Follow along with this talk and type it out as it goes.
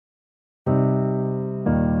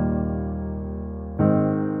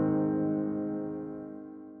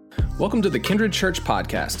Welcome to the Kindred Church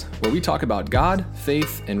podcast, where we talk about God,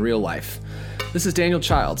 faith, and real life. This is Daniel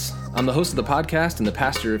Childs. I'm the host of the podcast and the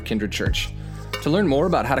pastor of Kindred Church. To learn more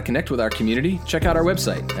about how to connect with our community, check out our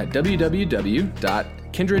website at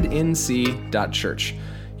www.kindrednc.church.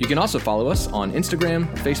 You can also follow us on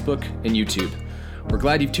Instagram, Facebook, and YouTube. We're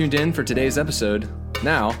glad you've tuned in for today's episode.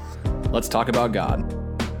 Now, let's talk about God.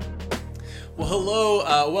 Well,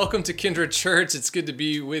 hello. Welcome to Kindred Church. It's good to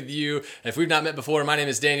be with you. If we've not met before, my name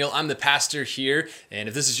is Daniel. I'm the pastor here. And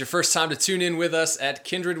if this is your first time to tune in with us at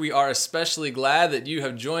Kindred, we are especially glad that you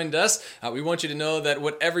have joined us. We want you to know that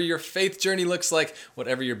whatever your faith journey looks like,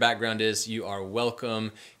 whatever your background is, you are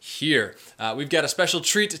welcome here. We've got a special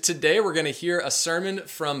treat today. We're going to hear a sermon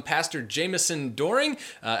from Pastor Jameson Doring.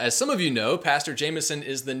 As some of you know, Pastor Jameson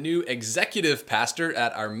is the new executive pastor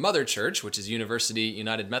at our mother church, which is University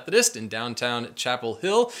United Methodist in downtown Chapel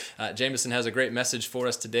Hill. Jameson has a great message for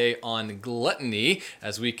us today on gluttony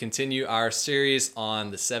as we continue our series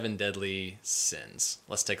on the 7 deadly sins.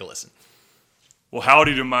 Let's take a listen. Well,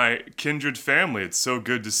 howdy to my Kindred family. It's so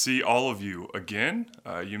good to see all of you again.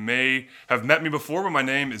 You may have met me before, but my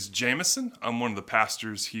name is Jameson. I'm one of the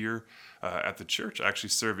pastors here at the church. I actually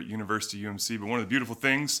serve at University UMC, but one of the beautiful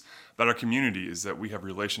things about our community is that we have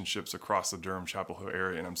relationships across the Durham Chapel Hill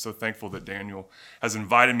area, and I'm so thankful that Daniel has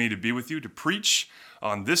invited me to be with you to preach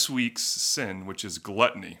on this week's sin, which is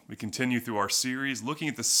gluttony. We continue through our series looking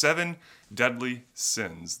at the 7 deadly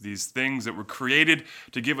sins, these things that were created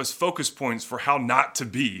to give us focus points for how not to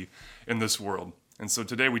be in this world. And so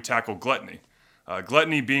today we tackle gluttony.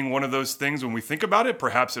 Gluttony being one of those things, when we think about it,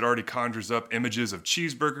 perhaps it already conjures up images of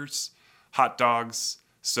cheeseburgers, hot dogs,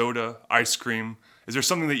 soda, ice cream. Is there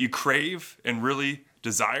something that you crave and really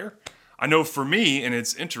desire? I know for me, and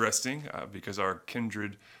it's interesting because our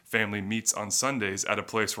Kindred family meets on Sundays at a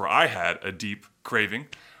place where I had a deep craving,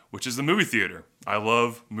 which is the movie theater. I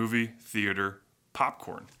love movie theater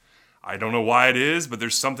popcorn. I don't know why it is, but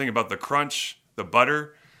there's something about the crunch, the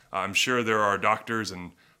butter. I'm sure there are doctors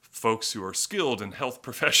and folks who are skilled in health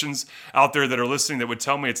professions out there that are listening that would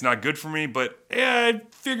tell me it's not good for me, but I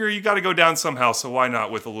figure you got to go down somehow, so why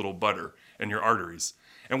not with a little butter in your arteries?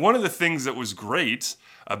 And one of the things that was great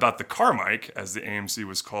about the Carmike, as the AMC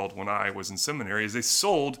was called when I was in seminary, is they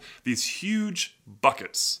sold these huge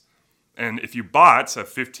buckets. And if you bought a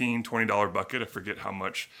 $15, $20 bucket, I forget how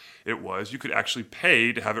much it was, you could actually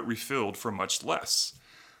pay to have it refilled for much less.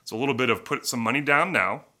 So a little bit of put some money down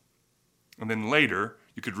now, and then later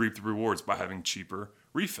you could reap the rewards by having cheaper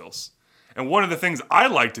refills. And one of the things I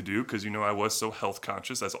like to do, because I was so health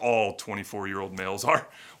conscious, as all 24-year-old males are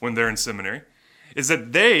when they're in seminary, is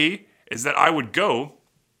that I would go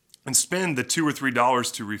and spend the $2 or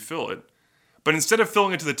 $3 to refill it. But instead of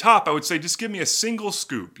filling it to the top, I would say, just give me a single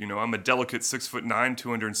scoop. I'm a delicate 6'9",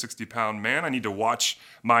 260-pound man. I need to watch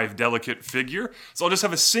my delicate figure. So I'll just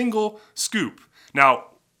have a single scoop. Now,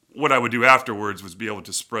 what I would do afterwards was be able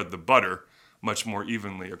to spread the butter much more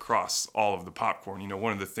evenly across all of the popcorn.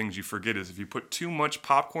 One of the things you forget is if you put too much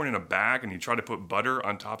popcorn in a bag and you try to put butter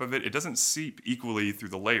on top of it, it doesn't seep equally through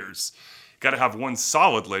the layers. You got to have one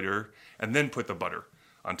solid layer and then put the butter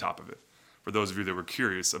on top of it, for those of you that were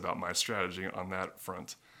curious about my strategy on that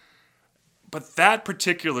front. But that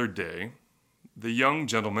particular day, the young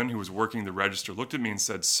gentleman who was working the register looked at me and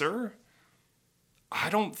said, "Sir,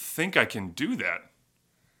 I don't think I can do that."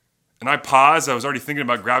 And I paused. I was already thinking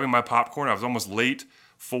about grabbing my popcorn. I was almost late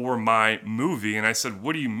for my movie. And I said,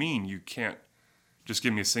 "What do you mean you can't just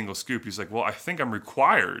give me a single scoop?" He's like, "Well, I think I'm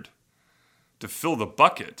required to fill the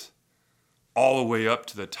bucket all the way up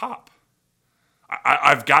to the top.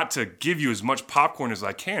 I've got to give you as much popcorn as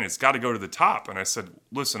I can. It's got to go to the top." And I said,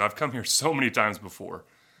 "Listen, I've come here so many times before.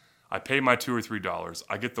 I pay my $2 or $3.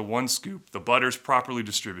 I get the one scoop. The butter's properly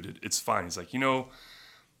distributed. It's fine." He's like, "I'm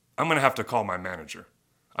going to have to call my manager."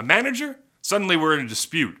 A manager? Suddenly we're in a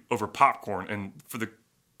dispute over popcorn, and for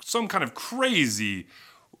some kind of crazy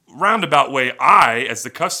roundabout way, I, as the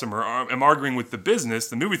customer, am arguing with the business,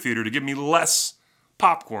 the movie theater, to give me less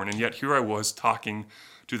popcorn. And yet here I was talking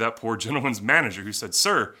to that poor gentleman's manager who said,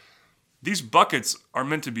 "Sir, these buckets are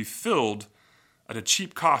meant to be filled at a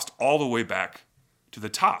cheap cost all the way back to the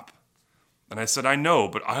top." And I said, "I know,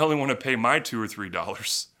 but I only want to pay my $2 or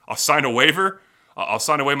 $3. I'll sign a waiver. I'll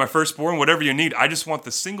sign away my firstborn, whatever you need. I just want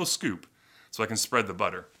the single scoop so I can spread the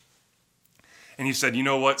butter." And he said, "You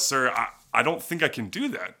know what, sir, I don't think I can do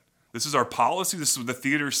that. This is our policy. This is what the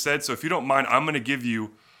theater said. So if you don't mind, I'm going to give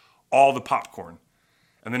you all the popcorn.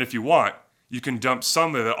 And then if you want, you can dump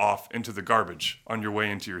some of it off into the garbage on your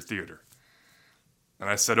way into your theater." And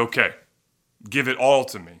I said, "Okay, give it all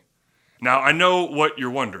to me." Now, I know what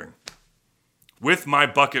you're wondering. With my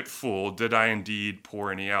bucket full, did I indeed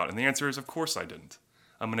pour any out? And the answer is, of course I didn't.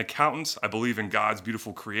 I'm an accountant. I believe in God's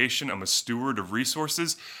beautiful creation. I'm a steward of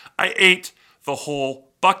resources. I ate the whole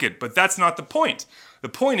bucket, but that's not the point. The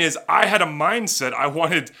point is, I had a mindset I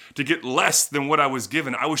wanted to get less than what I was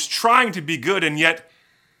given. I was trying to be good, and yet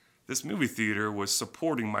this movie theater was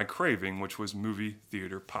supporting my craving, which was movie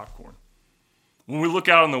theater popcorn. When we look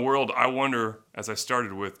out in the world, I wonder, as I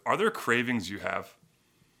started with, are there cravings you have?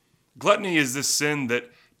 Gluttony is this sin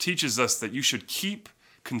that teaches us that you should keep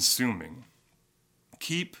consuming,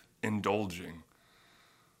 keep indulging.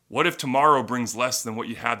 What if tomorrow brings less than what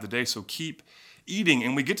you had today? So keep eating.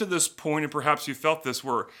 And we get to this point, and perhaps you felt this,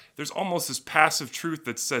 where there's almost this passive truth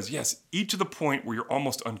that says, yes, eat to the point where you're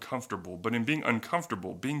almost uncomfortable. But in being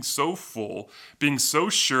uncomfortable, being so full, being so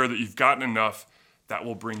sure that you've gotten enough, that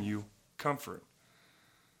will bring you comfort.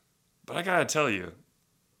 But I gotta tell you,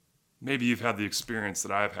 maybe you've had the experience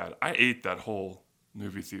that I've had. I ate that whole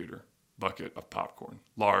movie theater bucket of popcorn,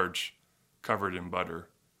 large, covered in butter,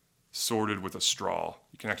 sorted with a straw.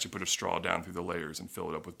 You can actually put a straw down through the layers and fill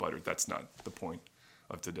it up with butter. That's not the point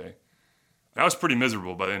of today. And I was pretty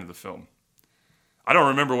miserable by the end of the film. I don't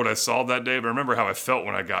remember what I saw that day, but I remember how I felt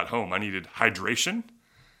when I got home. I needed hydration,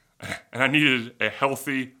 and I needed a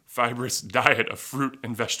healthy, fibrous diet of fruit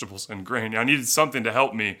and vegetables and grain. I needed something to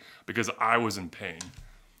help me because I was in pain.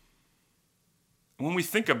 When we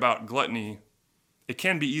think about gluttony, it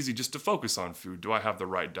can be easy just to focus on food. Do I have the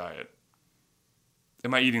right diet?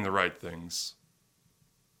 Am I eating the right things?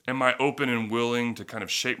 Am I open and willing to kind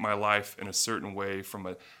of shape my life in a certain way from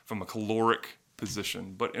a caloric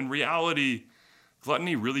position? But in reality,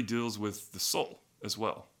 gluttony really deals with the soul as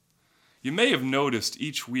well. You may have noticed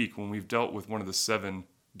each week when we've dealt with one of the 7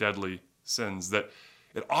 deadly sins that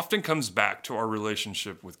it often comes back to our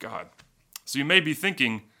relationship with God. So you may be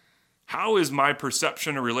thinking, how is my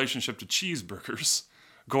perception or relationship to cheeseburgers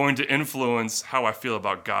going to influence how I feel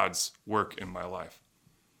about God's work in my life?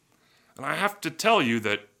 And I have to tell you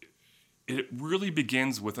that it really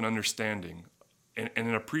begins with an understanding and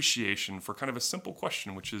an appreciation for kind of a simple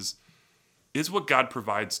question, which is what God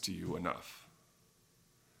provides to you enough?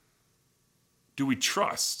 Do we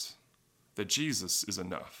trust that Jesus is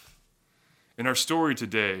enough? In our story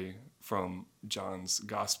today from John's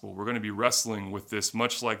Gospel, we're going to be wrestling with this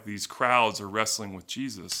much like these crowds are wrestling with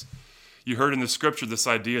Jesus. You heard in the scripture this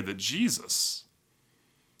idea that Jesus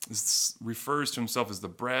refers to himself as the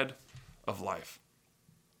bread of life.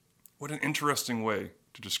 What an interesting way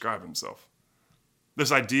to describe himself.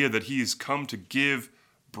 This idea that he's come to give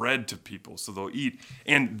bread to people so they'll eat.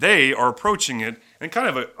 And they are approaching it in kind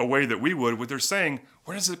of a way that we would, where they're saying,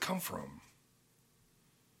 where does it come from?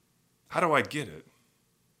 How do I get it?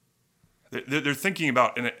 They're thinking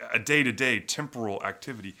about in a day-to-day temporal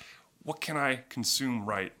activity. What can I consume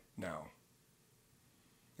right now?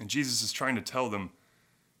 And Jesus is trying to tell them,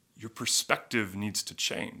 your perspective needs to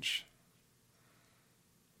change.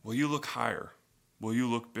 Will you look higher? Will you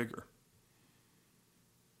look bigger?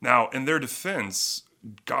 Now, in their defense,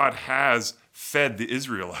 God has fed the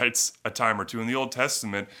Israelites a time or two. In the Old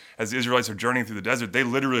Testament, as the Israelites are journeying through the desert, they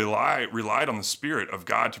literally relied on the Spirit of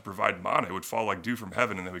God to provide manna. It would fall like dew from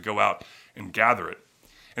heaven, and they would go out and gather it.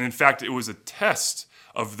 And in fact, it was a test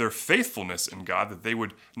of their faithfulness in God that they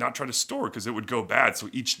would not try to store because it would go bad. So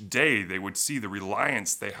each day they would see the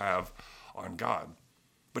reliance they have on God.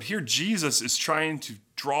 But here Jesus is trying to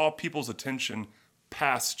draw people's attention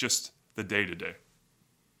past just the day-to-day.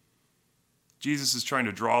 Jesus is trying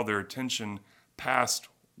to draw their attention past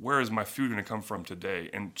where is my food going to come from today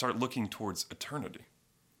and start looking towards eternity,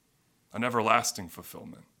 an everlasting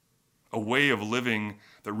fulfillment, a way of living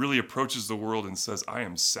that really approaches the world and says, I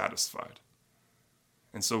am satisfied.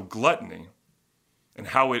 And so gluttony and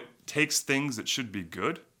how it takes things that should be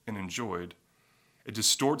good and enjoyed, it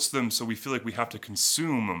distorts them so we feel like we have to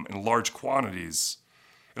consume them in large quantities.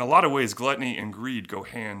 In a lot of ways, gluttony and greed go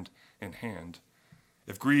hand in hand.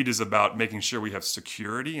 If greed is about making sure we have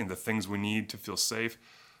security and the things we need to feel safe,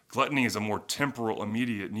 gluttony is a more temporal,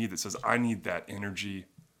 immediate need that says, I need that energy,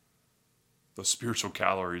 those spiritual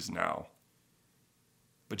calories now.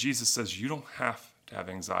 But Jesus says you don't have to have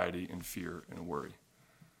anxiety and fear and worry.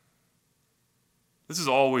 This is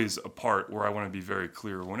always a part where I want to be very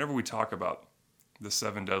clear. Whenever we talk about the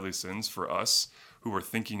 7 deadly sins for us who are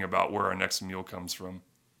thinking about where our next meal comes from,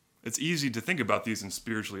 it's easy to think about these in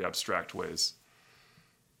spiritually abstract ways.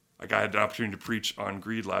 Like I had the opportunity to preach on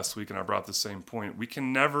greed last week, and I brought the same point. We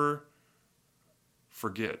can never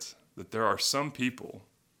forget that there are some people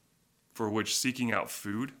for which seeking out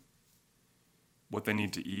food, what they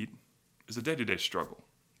need to eat, is a day-to-day struggle.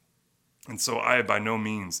 And so I by no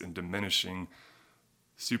means am diminishing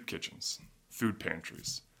soup kitchens. food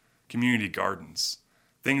pantries, community gardens,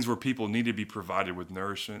 things where people need to be provided with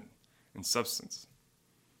nourishment and substance.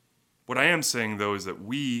 What I am saying, though, is that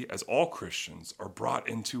we, as all Christians, are brought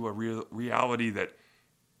into a reality that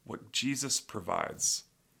what Jesus provides,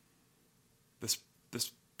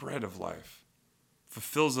 this bread of life,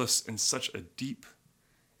 fulfills us in such a deep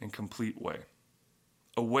and complete way,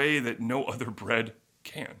 a way that no other bread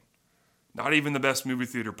can. Not even the best movie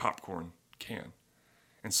theater popcorn can.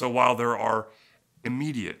 And so while there are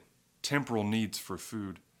immediate temporal needs for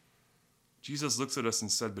food, Jesus looks at us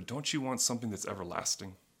and said, but don't you want something that's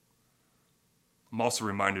everlasting? I'm also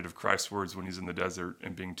reminded of Christ's words when he's in the desert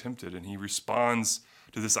and being tempted, and he responds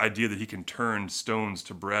to this idea that he can turn stones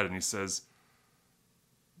to bread, and he says,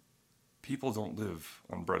 people don't live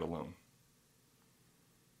on bread alone.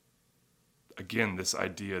 Again, this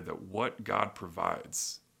idea that what God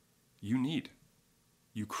provides, you need,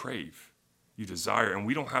 you crave, you desire, and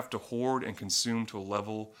we don't have to hoard and consume to a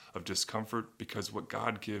level of discomfort, because what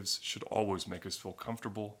God gives should always make us feel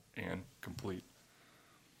comfortable and complete.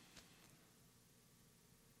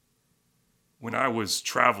 When I was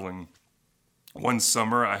traveling one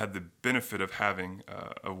summer, I had the benefit of having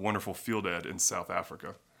a wonderful field ed in South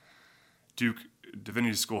Africa. Duke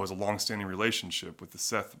Divinity School has a long-standing relationship with the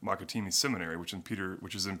Seth Makatimi Seminary, which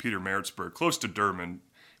is in Pietermaritzburg, close to Durban,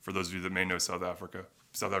 for those of you that may know South Africa.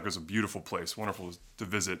 South Africa is a beautiful place, wonderful to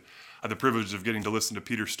visit. I had the privilege of getting to listen to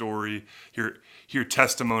Peter's story, hear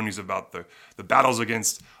testimonies about the battles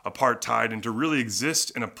against apartheid, and to really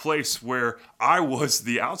exist in a place where I was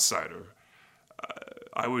the outsider.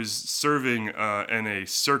 I was serving in a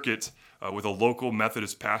circuit with a local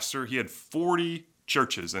Methodist pastor. He had 40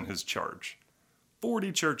 churches in his charge.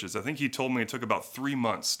 40 churches. I think he told me it took about 3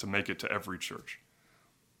 months to make it to every church.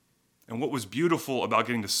 And what was beautiful about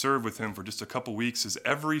getting to serve with him for just a couple weeks is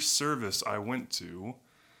every service I went to,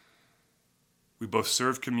 we both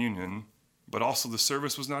served communion, but also the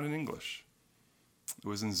service was not in English. It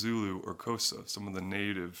was in Zulu or Xhosa, some of the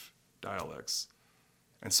native dialects.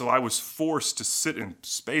 And so I was forced to sit in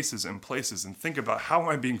spaces and places and think about, how am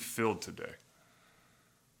I being filled today?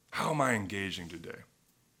 How am I engaging today?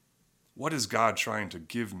 What is God trying to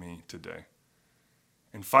give me today?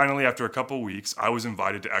 And finally, after a couple of weeks, I was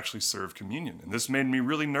invited to actually serve communion. And this made me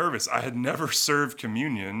really nervous. I had never served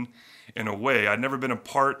communion in a way. I'd never been a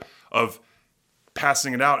part of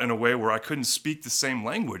passing it out in a way where I couldn't speak the same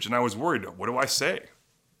language. And I was worried, what do I say?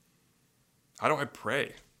 How do I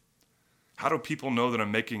pray? How do people know that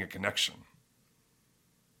I'm making a connection?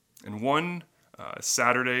 And one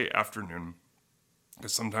Saturday afternoon,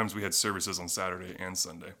 because sometimes we had services on Saturday and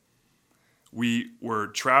Sunday, we were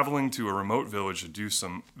traveling to a remote village to do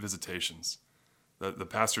some visitations. The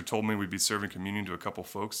pastor told me we'd be serving communion to a couple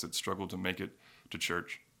folks that struggled to make it to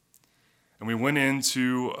church. And we went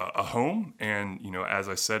into a home, and as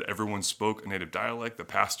I said, everyone spoke a native dialect. The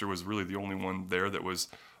pastor was really the only one there that was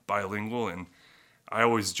bilingual, and I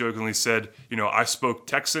always jokingly said, I spoke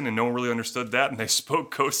Texan and no one really understood that, and they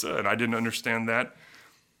spoke Xhosa and I didn't understand that.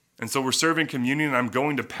 And so we're serving communion, and I'm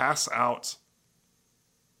going to pass out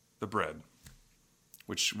the bread,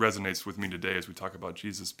 which resonates with me today as we talk about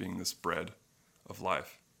Jesus being this bread of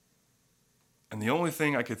life. And the only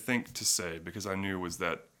thing I could think to say, because I knew, was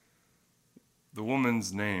that the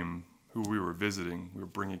woman's name, who we were visiting, we were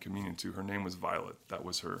bringing communion to, her name was Violet. That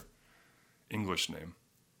was her English name.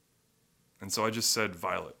 And so I just said,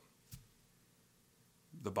 Violet,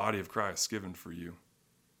 the body of Christ given for you.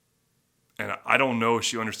 And I don't know if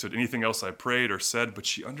she understood anything else I prayed or said, but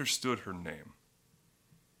she understood her name.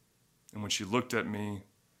 And when she looked at me,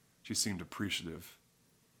 she seemed appreciative.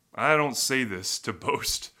 I don't say this to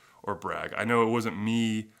boast or brag. I know it wasn't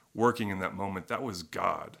me working in that moment. That was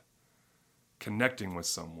God connecting with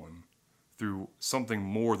someone through something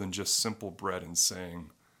more than just simple bread and saying,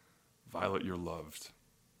 Violet, you're loved.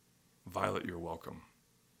 Violet, you're welcome.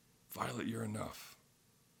 Violet, you're enough.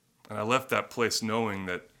 And I left that place knowing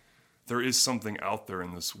that there is something out there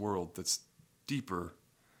in this world that's deeper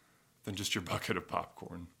than just your bucket of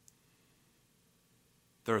popcorn.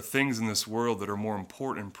 There are things in this world that are more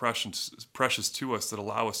important and precious to us that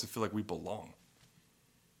allow us to feel like we belong,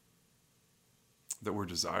 that we're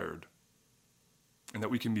desired, and that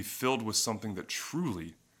we can be filled with something that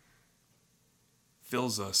truly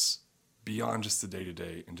fills us beyond just the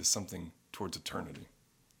day-to-day into something towards eternity.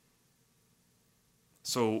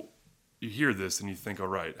 So you hear this and you think, all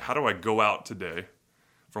right, how do I go out today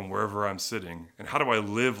from wherever I'm sitting, and how do I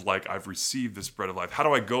live like I've received this bread of life? How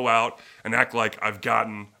do I go out and act like I've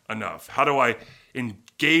gotten enough? How do I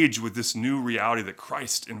engage with this new reality that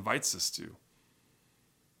Christ invites us to?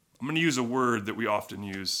 I'm going to use a word that we often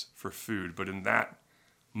use for food, but in that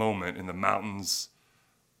moment in the mountains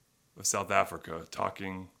of South Africa,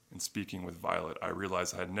 talking and speaking with Violet, I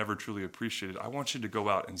realized I had never truly appreciated. I want you to go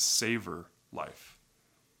out and savor life.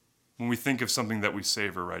 When we think of something that we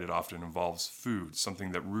savor, right, it often involves food,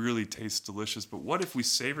 something that really tastes delicious. But what if we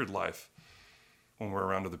savored life when we're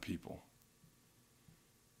around other people?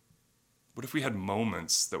 What if we had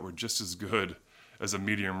moments that were just as good as a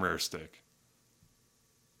medium rare steak?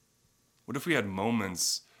 What if we had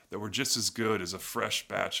moments that were just as good as a fresh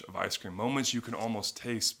batch of ice cream? Moments you can almost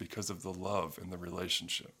taste because of the love and the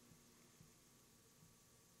relationship.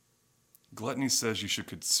 Gluttony says you should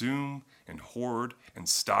consume and hoard and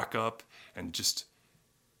stock up and just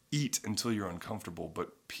eat until you're uncomfortable.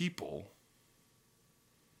 But people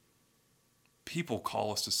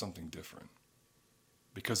call us to something different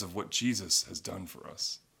because of what Jesus has done for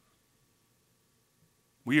us.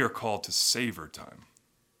 We are called to savor time,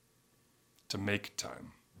 to make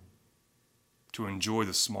time, to enjoy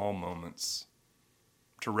the small moments,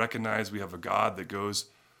 to recognize we have a God that goes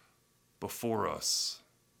before us,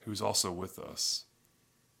 who's also with us.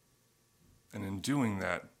 And in doing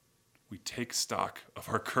that, we take stock of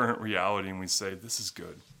our current reality and we say, this is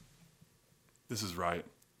good. This is right.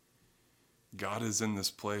 God is in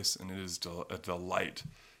this place, and it is a delight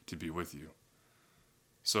to be with you.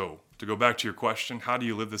 So, to go back to your question, how do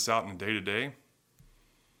you live this out in a day-to-day?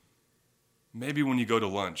 Maybe when you go to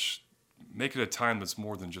lunch, make it a time that's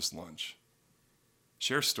more than just lunch.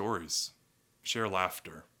 Share stories, share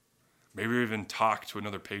laughter, maybe even talk to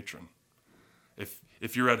another patron.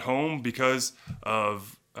 If you're at home because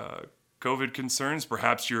of COVID concerns,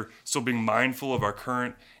 perhaps you're still being mindful of our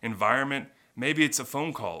current environment. Maybe it's a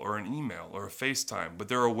phone call or an email or a FaceTime, but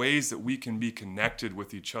there are ways that we can be connected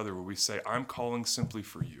with each other where we say, I'm calling simply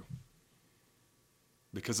for you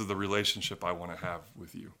because of the relationship I want to have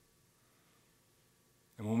with you.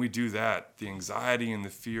 And when we do that, the anxiety and the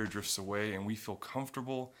fear drifts away and we feel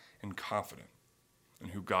comfortable and confident in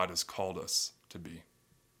who God has called us to be.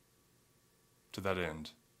 To that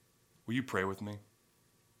end, will you pray with me?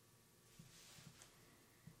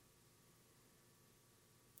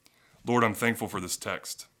 Lord, I'm thankful for this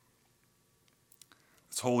text,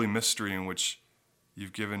 this holy mystery in which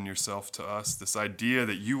you've given yourself to us, this idea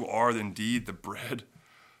that you are indeed the bread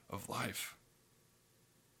of life.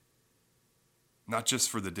 Not just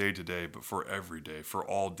for the day-to-day, but for every day, for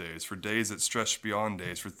all days, for days that stretch beyond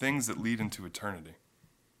days, for things that lead into eternity.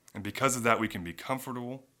 And because of that, we can be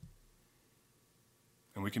comfortable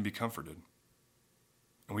and we can be comforted.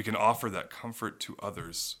 And we can offer that comfort to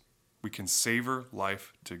others. We can savor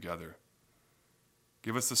life together.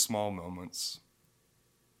 Give us the small moments.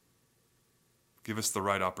 Give us the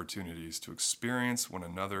right opportunities to experience one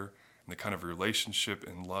another and the kind of relationship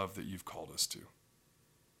and love that you've called us to.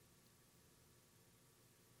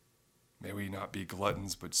 May we not be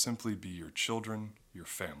gluttons, but simply be your children, your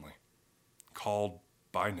family, called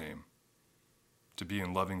by name to be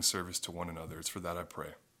in loving service to one another. It's for that I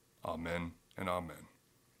pray. Amen and amen.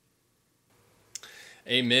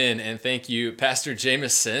 Amen, and thank you, Pastor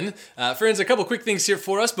Jameson. Friends, a couple quick things here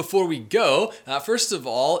for us before we go. First of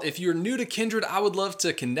all, if you're new to Kindred, I would love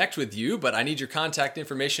to connect with you, but I need your contact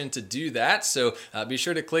information to do that. So be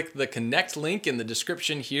sure to click the connect link in the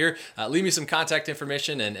description here. Leave me some contact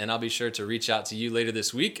information, and I'll be sure to reach out to you later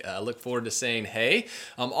this week. Look forward to saying hey.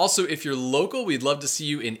 Also, if you're local, we'd love to see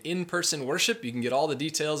you in in-person worship. You can get all the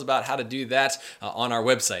details about how to do that on our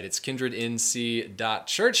website. It's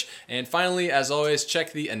kindrednc.church. And finally, as always,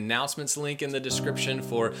 check the announcements link in the description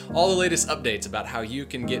for all the latest updates about how you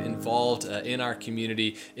can get involved in our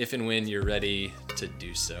community if and when you're ready to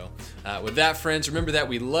do so. With that, friends, remember that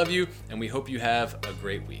we love you and we hope you have a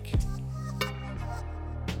great week.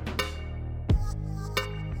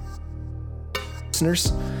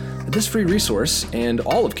 Listeners, this free resource and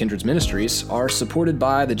all of Kindred's ministries are supported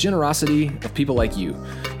by the generosity of people like you.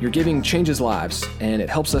 Your giving changes lives, and it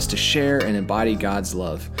helps us to share and embody God's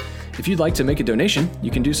love. If you'd like to make a donation, you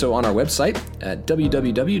can do so on our website at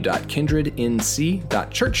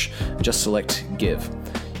www.kindrednc.church. Just select Give.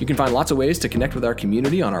 You can find lots of ways to connect with our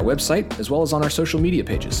community on our website, as well as on our social media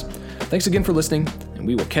pages. Thanks again for listening, and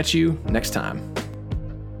we will catch you next time.